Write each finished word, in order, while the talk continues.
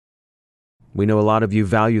We know a lot of you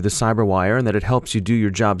value the Cyberwire and that it helps you do your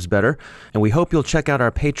jobs better, and we hope you'll check out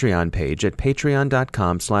our Patreon page at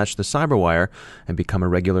patreon.com/thecyberwire and become a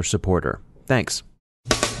regular supporter. Thanks.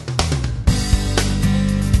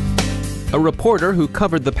 A reporter who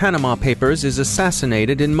covered the Panama Papers is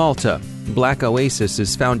assassinated in Malta. Black Oasis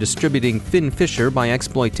is found distributing Finn Fisher by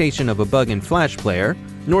exploitation of a bug in Flash Player.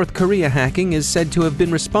 North Korea hacking is said to have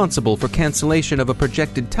been responsible for cancellation of a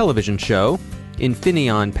projected television show.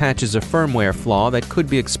 Infineon patches a firmware flaw that could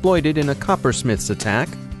be exploited in a coppersmith's attack.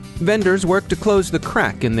 Vendors work to close the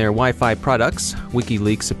crack in their Wi-Fi products.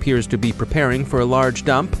 WikiLeaks appears to be preparing for a large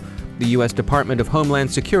dump. The U.S. Department of Homeland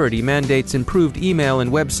Security mandates improved email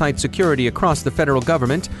and website security across the federal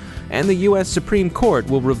government. And the U.S. Supreme Court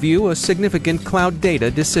will review a significant cloud data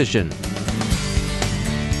decision.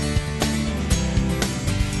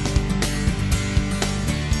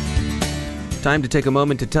 Time to take a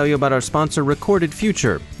moment to tell you about our sponsor, Recorded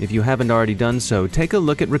Future. If you haven't already done so, take a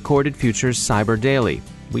look at Recorded Future's Cyber Daily.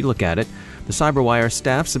 We look at it. The Cyberwire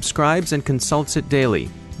staff subscribes and consults it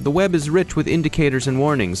daily. The web is rich with indicators and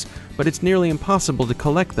warnings, but it's nearly impossible to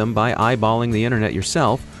collect them by eyeballing the internet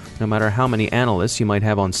yourself, no matter how many analysts you might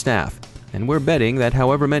have on staff. And we're betting that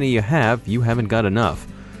however many you haven't got enough.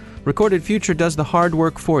 Recorded Future does the hard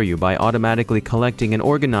work for you by automatically collecting and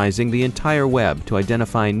organizing the entire web to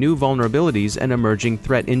identify new vulnerabilities and emerging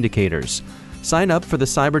threat indicators. Sign up for the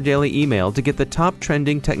Cyber Daily email to get the top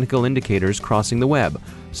trending technical indicators crossing the web: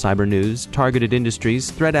 cyber news, targeted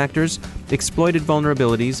industries, threat actors, exploited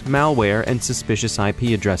vulnerabilities, malware, and suspicious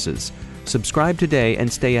IP addresses. Subscribe today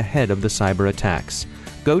and stay ahead of the cyber attacks.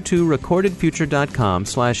 Go to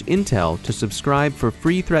recordedfuture.com/intel to subscribe for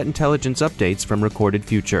free threat intelligence updates from Recorded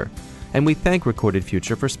Future. And we thank Recorded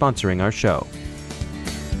Future for sponsoring our show.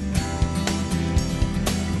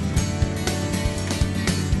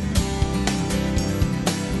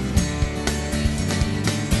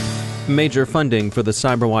 Major funding for the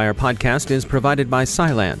Cyberwire podcast is provided by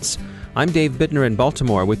Cylance. I'm Dave Bittner in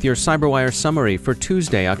Baltimore with your Cyberwire summary for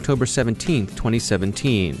Tuesday, October 17,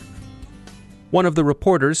 2017. One of the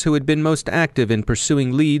reporters who had been most active in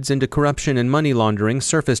pursuing leads into corruption and money laundering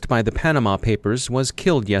surfaced by the Panama Papers was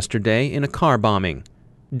killed yesterday in a car bombing.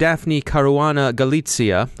 Daphne Caruana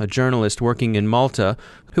Galizia, a journalist working in Malta,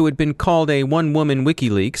 who had been called a one-woman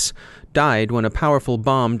WikiLeaks, died when a powerful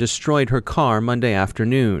bomb destroyed her car Monday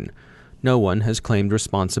afternoon. No one has claimed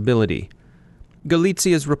responsibility.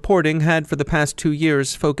 Galicia's reporting had for the past 2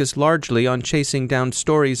 years focused largely on chasing down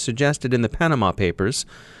stories suggested in the Panama Papers,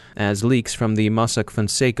 as leaks from the Mossack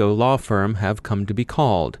Fonseca law firm have come to be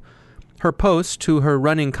called. Her post to her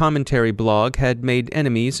running commentary blog had made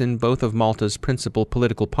enemies in both of Malta's principal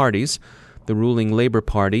political parties, the ruling Labour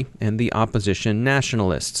Party and the opposition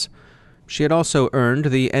Nationalists. She had also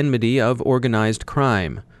earned the enmity of organized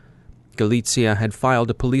crime. Galizia had filed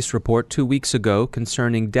a police report 2 weeks ago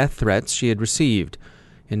concerning death threats she had received.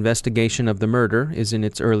 Investigation of the murder is in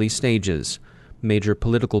its early stages. Major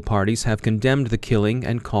political parties have condemned the killing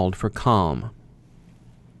and called for calm.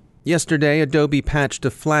 Yesterday, Adobe patched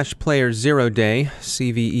a Flash Player 0 Day,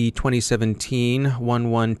 CVE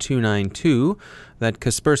 2017-11292, that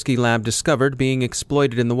Kaspersky Lab discovered being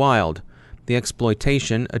exploited in the wild. The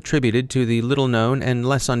exploitation, attributed to the little-known and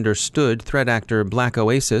less understood threat actor Black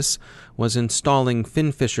Oasis, was installing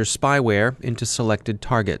Finn Fisher spyware into selected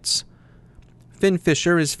targets. Finn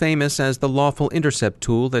Fisher is famous as the lawful intercept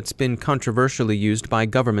tool that's been controversially used by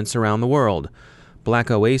governments around the world. Black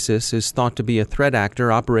Oasis is thought to be a threat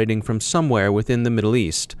actor operating from somewhere within the Middle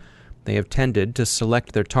East. They have tended to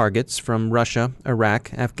select their targets from Russia,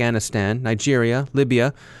 Iraq, Afghanistan, Nigeria,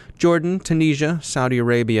 Libya, Jordan, Tunisia, Saudi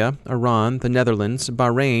Arabia, Iran, the Netherlands,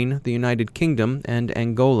 Bahrain, the United Kingdom, and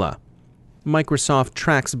Angola. Microsoft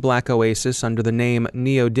tracks Black Oasis under the name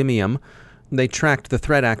Neodymium. They tracked the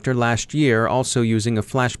threat actor last year, also using a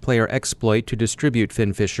Flash Player exploit to distribute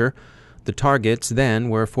Finn Fisher. The targets then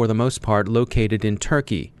were for the most part located in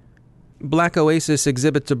Turkey. Black Oasis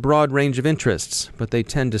exhibits a broad range of interests, but they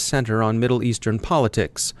tend to center on Middle Eastern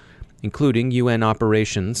politics, including UN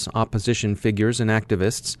operations, opposition figures and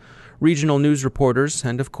activists, regional news reporters,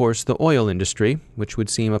 and of course the oil industry, which would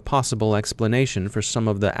seem a possible explanation for some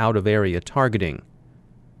of the out-of-area targeting.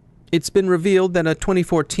 It's been revealed that a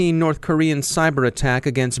 2014 North Korean cyber attack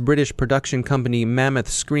against British production company Mammoth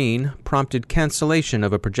Screen prompted cancellation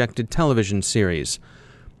of a projected television series.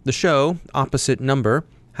 The show, Opposite Number,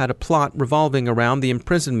 had a plot revolving around the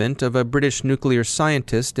imprisonment of a British nuclear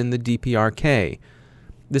scientist in the DPRK.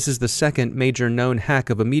 This is the second major known hack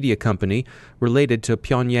of a media company related to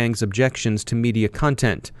Pyongyang's objections to media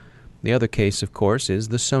content. The other case, of course, is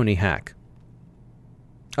the Sony hack.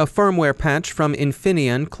 A firmware patch from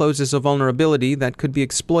Infineon closes a vulnerability that could be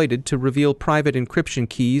exploited to reveal private encryption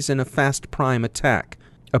keys in a fast prime attack.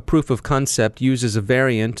 A proof of concept uses a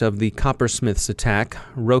variant of the Coppersmith's attack,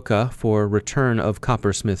 ROCA for Return of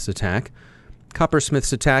Coppersmith's attack.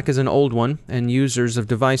 Coppersmith's attack is an old one, and users of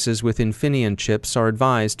devices with Infineon chips are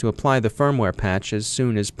advised to apply the firmware patch as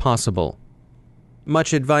soon as possible.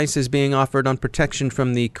 Much advice is being offered on protection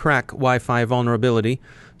from the crack Wi-Fi vulnerability.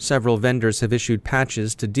 Several vendors have issued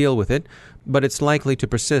patches to deal with it, but it's likely to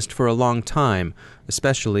persist for a long time,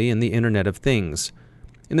 especially in the Internet of Things.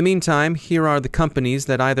 In the meantime, here are the companies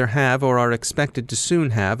that either have or are expected to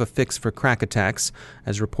soon have a fix for crack attacks,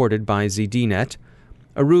 as reported by ZDNet.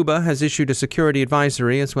 Aruba has issued a security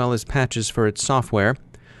advisory as well as patches for its software.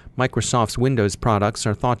 Microsoft's Windows products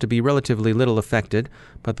are thought to be relatively little affected,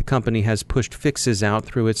 but the company has pushed fixes out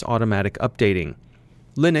through its automatic updating.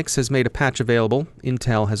 Linux has made a patch available.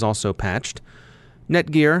 Intel has also patched.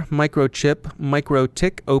 Netgear, Microchip,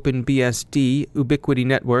 MikroTik, OpenBSD, Ubiquiti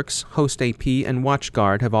Networks, HostAP, and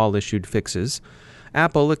WatchGuard have all issued fixes.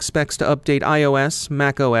 Apple expects to update iOS,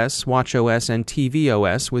 macOS, watchOS, and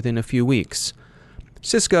tvOS within a few weeks.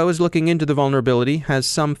 Cisco is looking into the vulnerability, has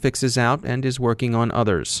some fixes out, and is working on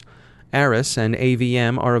others. Aris and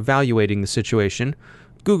AVM are evaluating the situation.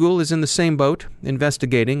 Google is in the same boat,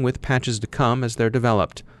 investigating with patches to come as they're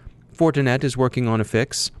developed. Fortinet is working on a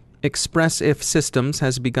fix. ExpressIF Systems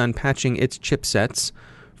has begun patching its chipsets.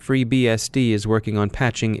 FreeBSD is working on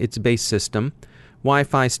patching its base system.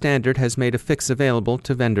 Wi-Fi Standard has made a fix available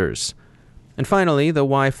to vendors. And finally, the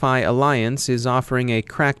Wi-Fi Alliance is offering a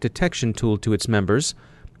crack detection tool to its members.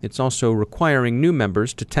 It's also requiring new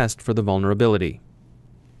members to test for the vulnerability.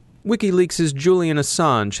 WikiLeaks' Julian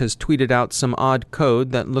Assange has tweeted out some odd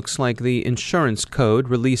code that looks like the insurance code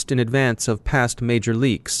released in advance of past major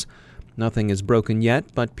leaks. Nothing is broken yet,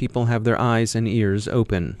 but people have their eyes and ears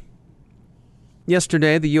open.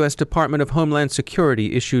 Yesterday, the U.S. Department of Homeland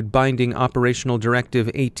Security issued Binding Operational Directive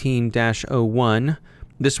 18-01.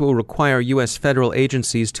 This will require U.S. federal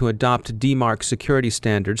agencies to adopt DMARC security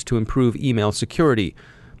standards to improve email security.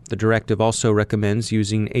 The directive also recommends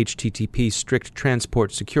using HTTP Strict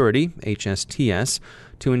Transport Security, HSTS,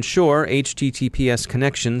 to ensure HTTPS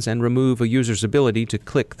connections and remove a user's ability to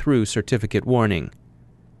click through certificate warning.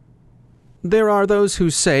 There are those who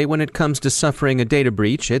say when it comes to suffering a data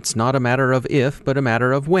breach, it's not a matter of if, but a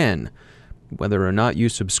matter of when. Whether or not you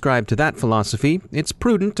subscribe to that philosophy, it's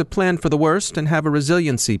prudent to plan for the worst and have a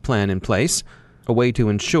resiliency plan in place, a way to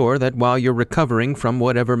ensure that while you're recovering from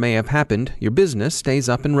whatever may have happened, your business stays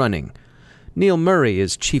up and running. Neil Murray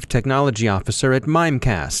is Chief Technology Officer at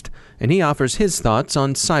Mimecast, and he offers his thoughts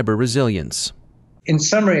on cyber resilience. In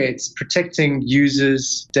summary, it's protecting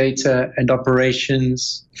users, data, and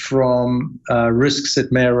operations from risks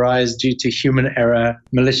that may arise due to human error,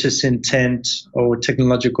 malicious intent, or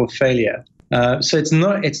technological failure. So it's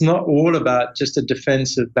not all about just a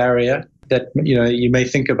defensive barrier that you may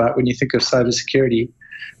think about when you think of cybersecurity.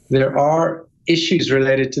 There are issues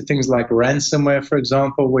related to things like ransomware, for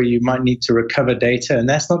example, where you might need to recover data, and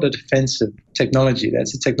that's not a defensive technology.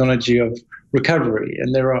 That's a technology of recovery,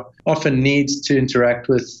 and there are often needs to interact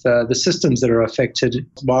with the systems that are affected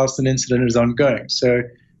whilst an incident is ongoing. So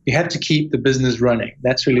you have to keep the business running.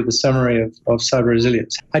 That's really the summary of cyber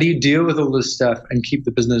resilience. How do you deal with all this stuff and keep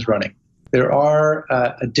the business running? There are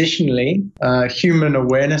additionally human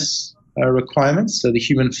awareness requirements. So the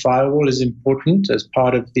human firewall is important as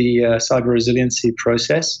part of the cyber resiliency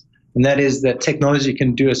process. And that is that technology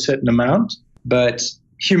can do a certain amount, but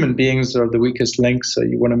human beings are the weakest link. So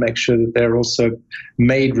you want to make sure that they're also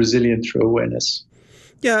made resilient through awareness.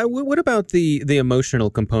 Yeah, what about the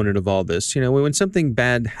emotional component of all this? When something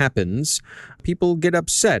bad happens, people get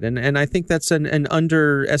upset, and I think that's an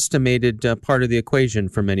underestimated part of the equation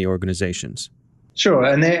for many organizations. Sure,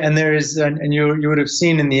 and you would have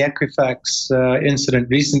seen in the Equifax incident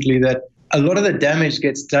recently that a lot of the damage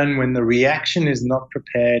gets done when the reaction is not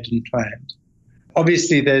prepared and planned.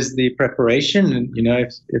 Obviously, there's the preparation, and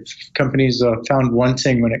if companies are found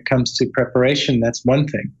wanting when it comes to preparation, that's one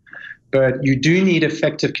thing. But you do need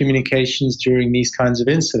effective communications during these kinds of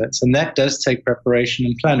incidents, and that does take preparation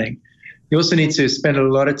and planning. You also need to spend a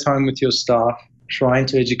lot of time with your staff trying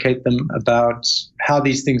to educate them about how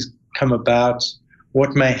these things come about,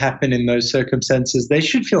 what may happen in those circumstances. They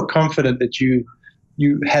should feel confident that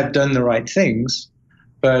you have done the right things,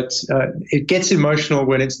 but it gets emotional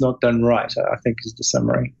when it's not done right, I think is the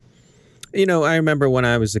summary. I remember when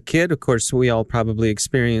I was a kid, of course, we all probably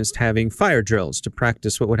experienced having fire drills to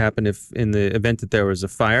practice what would happen if in the event that there was a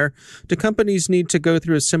fire. Do companies need to go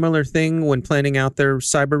through a similar thing when planning out their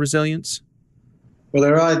cyber resilience?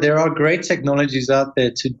 Well, there are great technologies out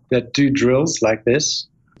there that do drills like this.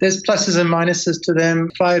 There's pluses and minuses to them.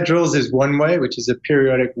 Fire drills is one way, which is a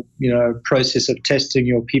periodic, process of testing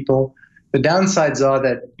your people. The downsides are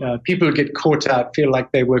that people who get caught out feel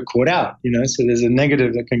like they were caught out. So there's a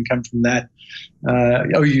negative that can come from that.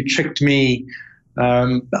 Oh, you tricked me.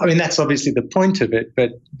 That's obviously the point of it,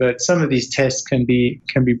 but some of these tests can be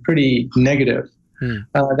pretty negative.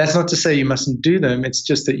 That's not to say you mustn't do them. It's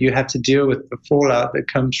just that you have to deal with the fallout that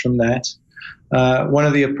comes from that. One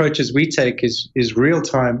of the approaches we take is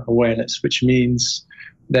real-time awareness, which means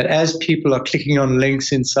that as people are clicking on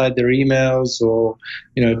links inside their emails or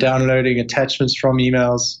downloading attachments from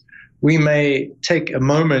emails, we may take a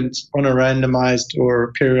moment on a randomized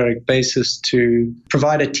or periodic basis to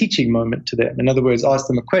provide a teaching moment to them. In other words, ask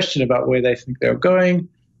them a question about where they think they're going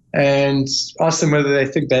and ask them whether they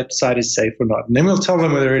think that site is safe or not. And then we'll tell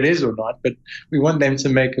them whether it is or not, but we want them to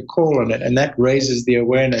make a call on it, and that raises the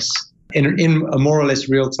awareness in a more or less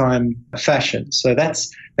real-time fashion. So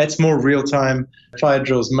that's more real-time. Fire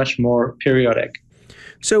drill is much more periodic.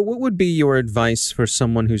 So what would be your advice for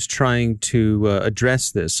someone who's trying to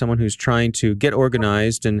address this, someone who's trying to get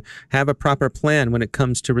organized and have a proper plan when it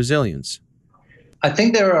comes to resilience? I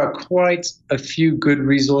think there are quite a few good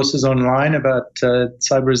resources online about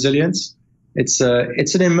cyber resilience. It's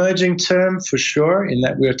an emerging term for sure, in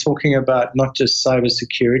that we're talking about not just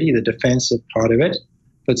cybersecurity, the defensive part of it,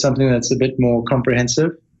 but something that's a bit more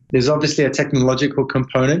comprehensive. There's obviously a technological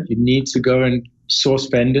component. You need to go and source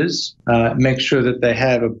vendors, make sure that they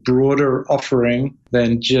have a broader offering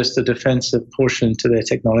than just a defensive portion to their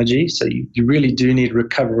technology. So you really do need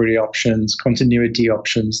recovery options, continuity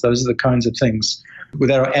options. Those are the kinds of things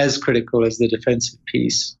that are as critical as the defensive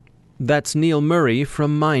piece. That's Neil Murray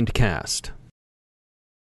from Mindcast.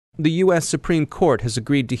 The U.S. Supreme Court has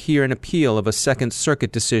agreed to hear an appeal of a Second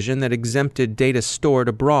Circuit decision that exempted data stored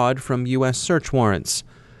abroad from U.S. search warrants.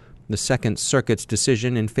 The Second Circuit's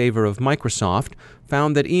decision in favor of Microsoft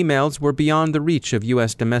found that emails were beyond the reach of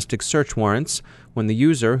U.S. domestic search warrants when the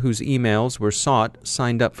user whose emails were sought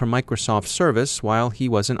signed up for Microsoft service while he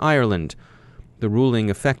was in Ireland. The ruling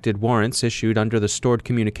affected warrants issued under the Stored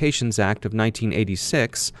Communications Act of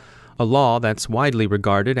 1986, a law that's widely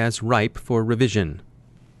regarded as ripe for revision.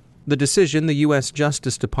 The decision the U.S.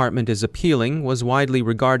 Justice Department is appealing was widely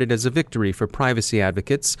regarded as a victory for privacy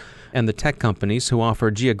advocates and the tech companies who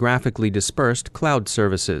offer geographically dispersed cloud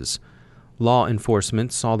services. Law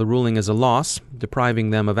enforcement saw the ruling as a loss,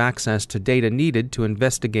 depriving them of access to data needed to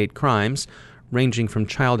investigate crimes, ranging from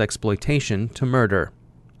child exploitation to murder.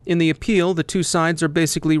 In the appeal, the two sides are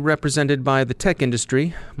basically represented by the tech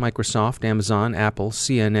industry, Microsoft, Amazon, Apple,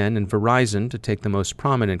 CNN, and Verizon, to take the most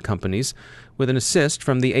prominent companies, with an assist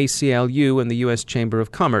from the ACLU and the U.S. Chamber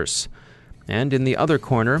of Commerce. And in the other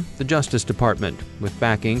corner, the Justice Department, with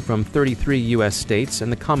backing from 33 U.S. states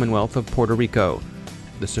and the Commonwealth of Puerto Rico.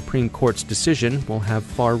 The Supreme Court's decision will have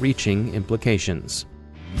far-reaching implications.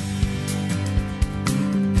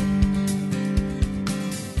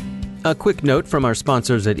 A quick note from our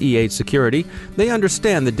sponsors at E8 Security. They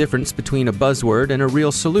understand the difference between a buzzword and a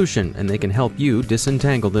real solution, and they can help you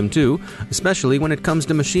disentangle them too, especially when it comes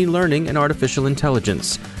to machine learning and artificial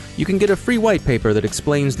intelligence. You can get a free white paper that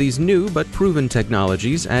explains these new but proven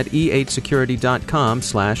technologies at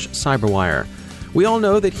e8security.com/cyberwire. We all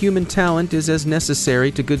know that human talent is as necessary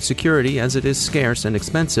to good security as it is scarce and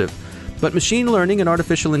expensive. But machine learning and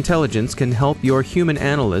artificial intelligence can help your human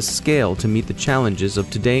analysts scale to meet the challenges of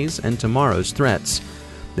today's and tomorrow's threats.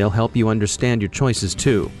 They'll help you understand your choices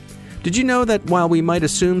too. Did you know that while we might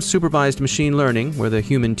assume supervised machine learning, where the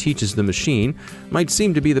human teaches the machine, might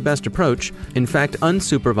seem to be the best approach, in fact,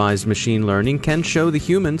 unsupervised machine learning can show the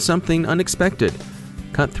human something unexpected?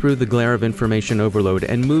 Cut through the glare of information overload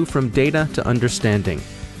and move from data to understanding.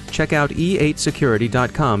 Check out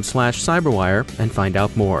e8security.com/cyberwire and find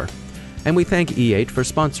out more. And we thank E8 for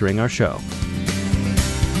sponsoring our show.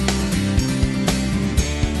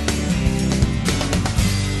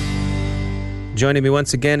 Joining me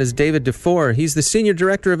once again is David DeFore. He's the Senior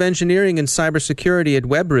Director of Engineering and Cybersecurity at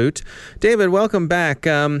WebRoot. David, welcome back.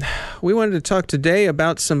 We wanted to talk today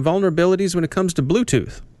about some vulnerabilities when it comes to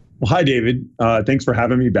Bluetooth. Well, hi, David. Thanks for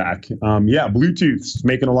having me back. Bluetooth's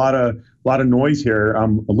making a lot of noise here. A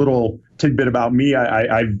little tidbit about me.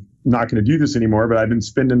 I've not going to do this anymore, but I've been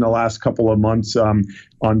spending the last couple of months on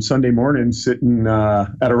Sunday mornings sitting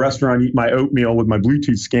at a restaurant, eating my oatmeal with my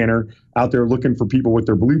Bluetooth scanner out there looking for people with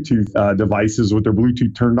their Bluetooth devices with their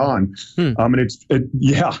Bluetooth turned on.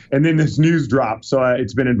 And then this news dropped. So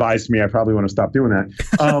it's been advised to me I probably want to stop doing that.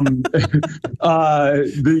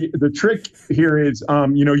 The trick here is,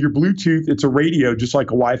 your Bluetooth, it's a radio just like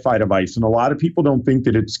a Wi-Fi device. And a lot of people don't think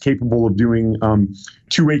that it's capable of doing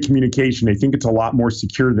two-way communication. They think it's a lot more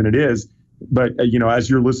secure than it is. But, as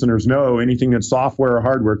your listeners know, anything that's software or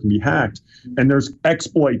hardware can be hacked. And there's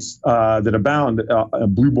exploits that abound,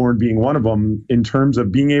 Blueborn being one of them, in terms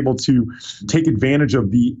of being able to take advantage of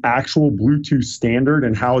the actual Bluetooth standard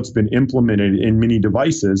and how it's been implemented in many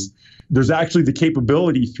devices. There's actually the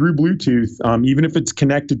capability through Bluetooth, even if it's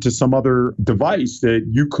connected to some other device, that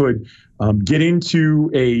you could get into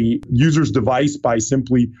a user's device by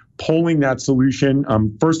simply polling that solution.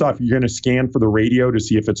 First off, you're going to scan for the radio to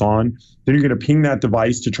see if it's on. Then you're going to ping that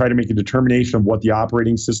device to try to make a determination of what the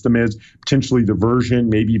operating system is, potentially the version,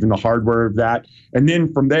 maybe even the hardware of that. And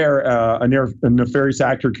then from there, a nefarious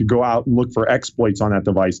actor could go out and look for exploits on that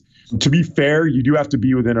device. To be fair, you do have to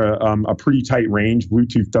be within a pretty tight range.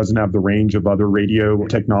 Bluetooth doesn't have the range of other radio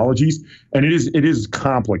technologies, and it is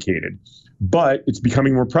complicated. But it's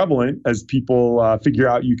becoming more prevalent as people figure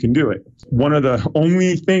out you can do it. One of the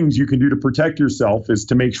only things you can do to protect yourself is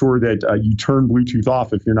to make sure that you turn Bluetooth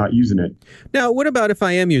off if you're not using it. Now, what about if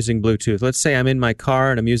I am using Bluetooth? Let's say I'm in my car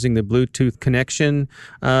and I'm using the Bluetooth connection.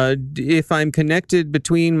 If I'm connected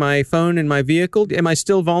between my phone and my vehicle, am I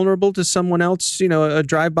still vulnerable to someone else, a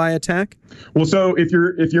drive-by attack? Well, so if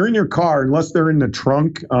you're in your car, unless they're in the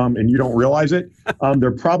trunk and you don't realize it, they're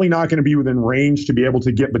probably not going to be within range to be able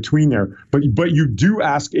to get between there. But you do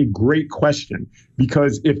ask a great question,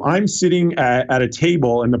 because if I'm sitting at a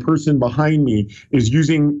table and the person behind me is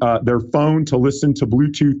using their phone to listen to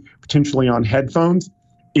Bluetooth potentially on headphones,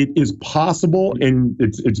 it is possible, and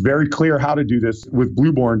it's very clear how to do this with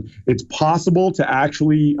Blueborn. It's possible to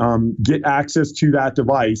actually get access to that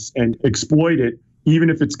device and exploit it, even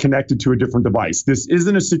if it's connected to a different device. This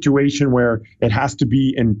isn't a situation where it has to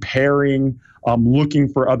be in pairing, looking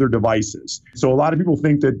for other devices. So a lot of people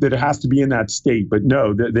think that it has to be in that state, but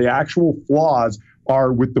no, the actual flaws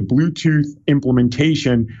are with the Bluetooth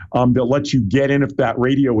implementation that lets you get in if that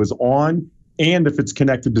radio is on and if it's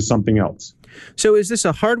connected to something else. So is this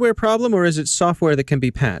a hardware problem, or is it software that can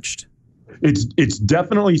be patched? It's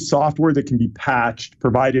definitely software that can be patched,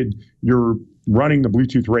 provided you're running the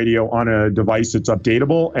Bluetooth radio on a device that's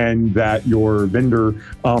updatable and that your vendor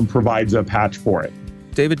provides a patch for it.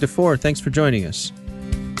 David DeFore, thanks for joining us.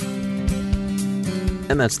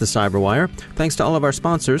 And that's the Cyberwire. Thanks to all of our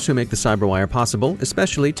sponsors who make the Cyberwire possible,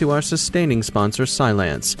 especially to our sustaining sponsor,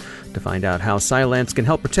 Cylance. To find out how Cylance can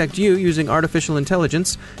help protect you using artificial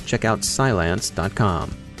intelligence, check out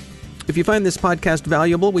Cylance.com. If you find this podcast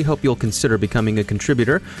valuable, we hope you'll consider becoming a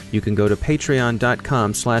contributor. You can go to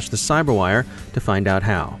patreon.com/thecyberwire to find out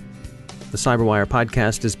how. The Cyberwire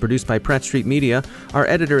podcast is produced by Pratt Street Media. Our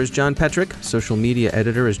editor is John Petrick. Social media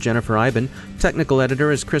editor is Jennifer Iben. Technical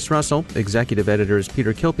editor is Chris Russell. Executive editor is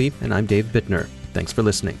Peter Kilpie. And I'm Dave Bittner. Thanks for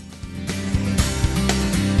listening.